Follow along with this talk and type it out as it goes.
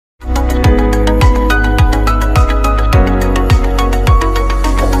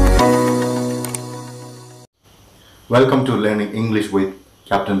Welcome to Learning English with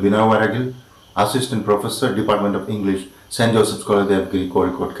Captain Vinay Varagil, Assistant Professor, Department of English, St. Joseph's College, Devgiri,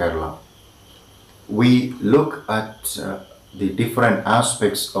 Kozhikode, Kerala. We look at the different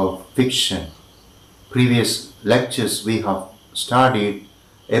aspects of fiction. Previous lectures we have studied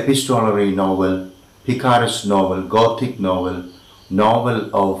epistolary novel, picaresque novel, gothic novel, novel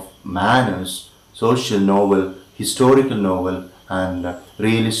of manners, social novel, historical novel, and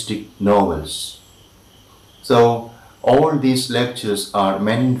realistic novels. So all these lectures are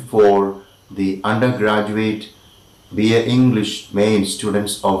meant for the undergraduate BA English main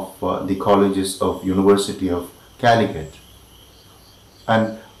students of the colleges of University of Calicut.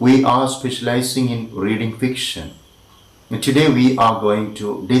 And we are specializing in reading fiction. And today we are going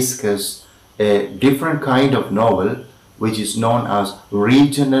to discuss a different kind of novel which is known as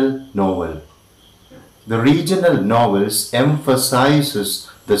regional novel. The regional novels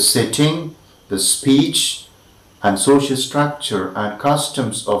emphasizes the setting, the speech, and social structure and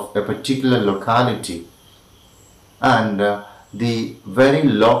customs of a particular locality. And the very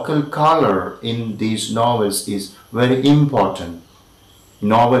local color in these novels is very important.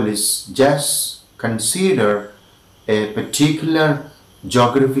 Novelists just consider a particular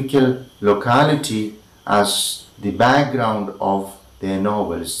geographical locality as the background of their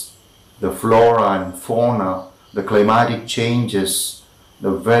novels. The flora and fauna, the climatic changes,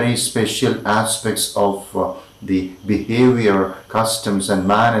 the very special aspects of the behavior, customs and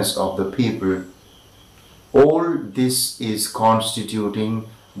manners of the people. All this is constituting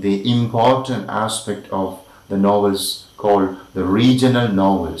the important aspect of the novels called the regional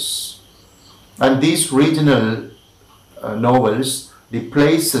novels. And these regional novels, the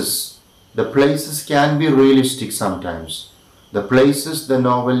places can be realistic sometimes. The places the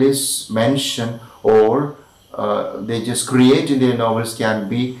novelists mention or they just create in their novels can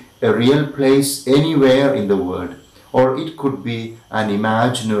be a real place anywhere in the world, or it could be an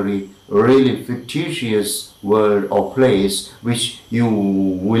imaginary, really fictitious world or place which you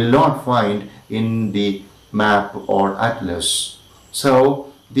will not find in the map or atlas.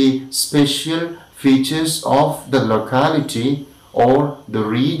 So the special features of the locality or the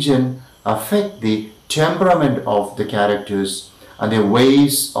region affect the temperament of the characters and their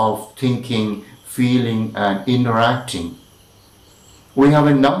ways of thinking, feeling and interacting. We have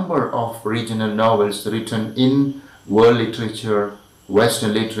a number of regional novels written in world literature,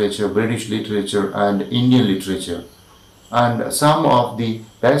 Western literature, British literature and Indian literature. And some of the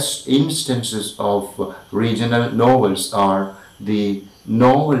best instances of regional novels are the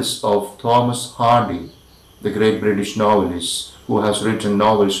novels of Thomas Hardy, the great British novelist, who has written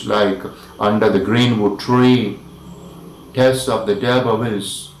novels like Under the Greenwood Tree, Tales of the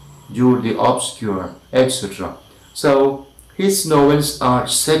D'Urbervilles, Jude the Obscure, etc. So his novels are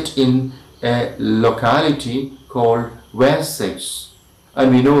set in a locality called Wessex,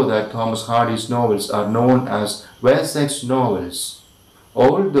 and we know that Thomas Hardy's novels are known as Wessex novels.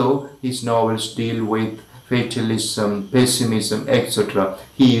 Although his novels deal with fatalism, pessimism, etc.,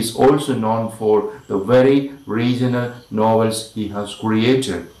 he is also known for the very regional novels he has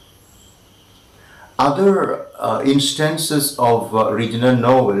created. Other instances of regional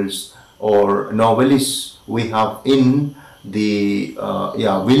novels or novelists we have in the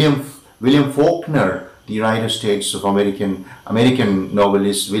William Faulkner, the United States of American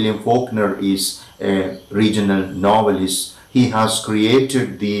novelist. William Faulkner is a regional novelist. He has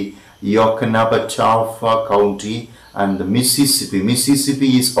created the Yokanabatawa County and the Mississippi.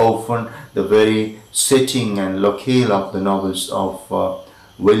 Mississippi is often the very setting and locale of the novels of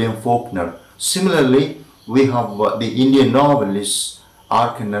William Faulkner. Similarly, we have the Indian novelist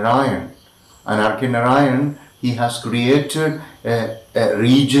R.K. Narayan. And R.K. Narayan, he has created a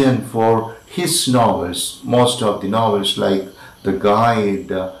region for his novels. Most of the novels like The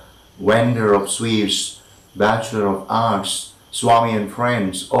Guide, Vendor of Sweets, Bachelor of Arts, Swami and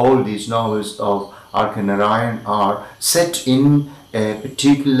Friends, all these novels of R.K. Narayan are set in a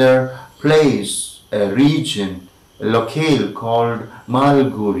particular place, a region, a locale called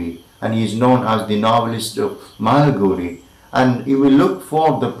Malguri, and he is known as the novelist of Malguri. And if we look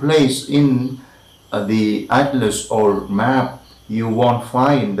for the place in the atlas or map, you won't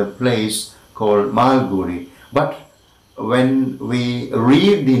find the place called Malguri. But when we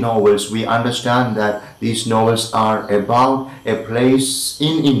read the novels, we understand that these novels are about a place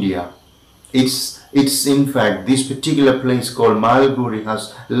in India. It's in fact, this particular place called Malguri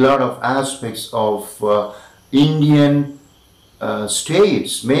has a lot of aspects of Indian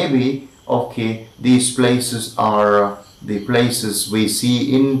states. Maybe, okay, these places are the places we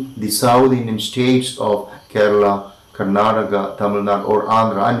see in the South Indian states of Kerala, Karnataka, Tamil Nadu or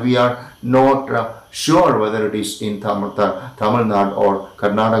Andhra, and we are not sure whether it is in Tamil Nadu or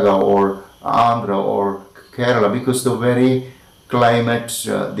Karnataka or Andhra or Kerala, because the very climate,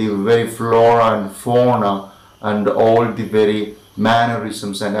 the very flora and fauna, and all the very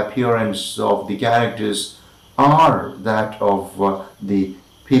mannerisms and appearance of the characters are that of the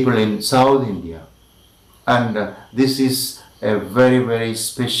people in South India. And this is a very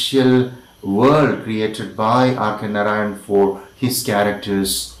special world created by R.K. Narayan for his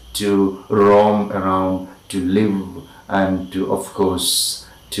characters to roam around, to live, and to, of course,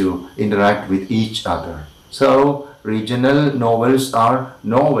 to interact with each other. So regional novels are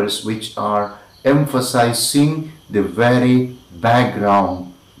novels which are emphasizing the very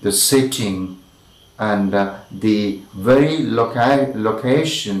background, the setting, and the very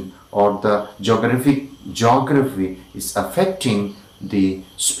location or the geography is affecting the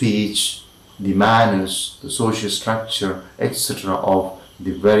speech, the manners, the social structure, etc. of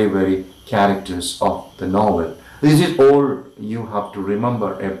the very characters of the novel. This is all you have to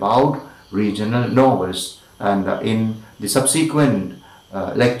remember about regional novels, and in the subsequent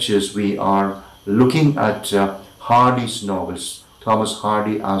lectures we are looking at Hardy's novels, Thomas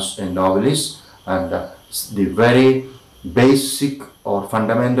Hardy as a novelist, and the very basic or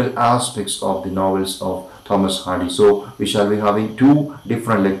fundamental aspects of the novels of Thomas Hardy. So we shall be having two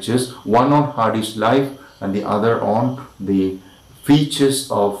different lectures, one on Hardy's life and the other on the features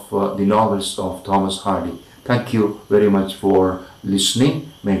of the novels of Thomas Hardy. Thank you very much for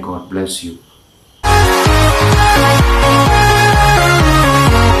listening. May God bless you.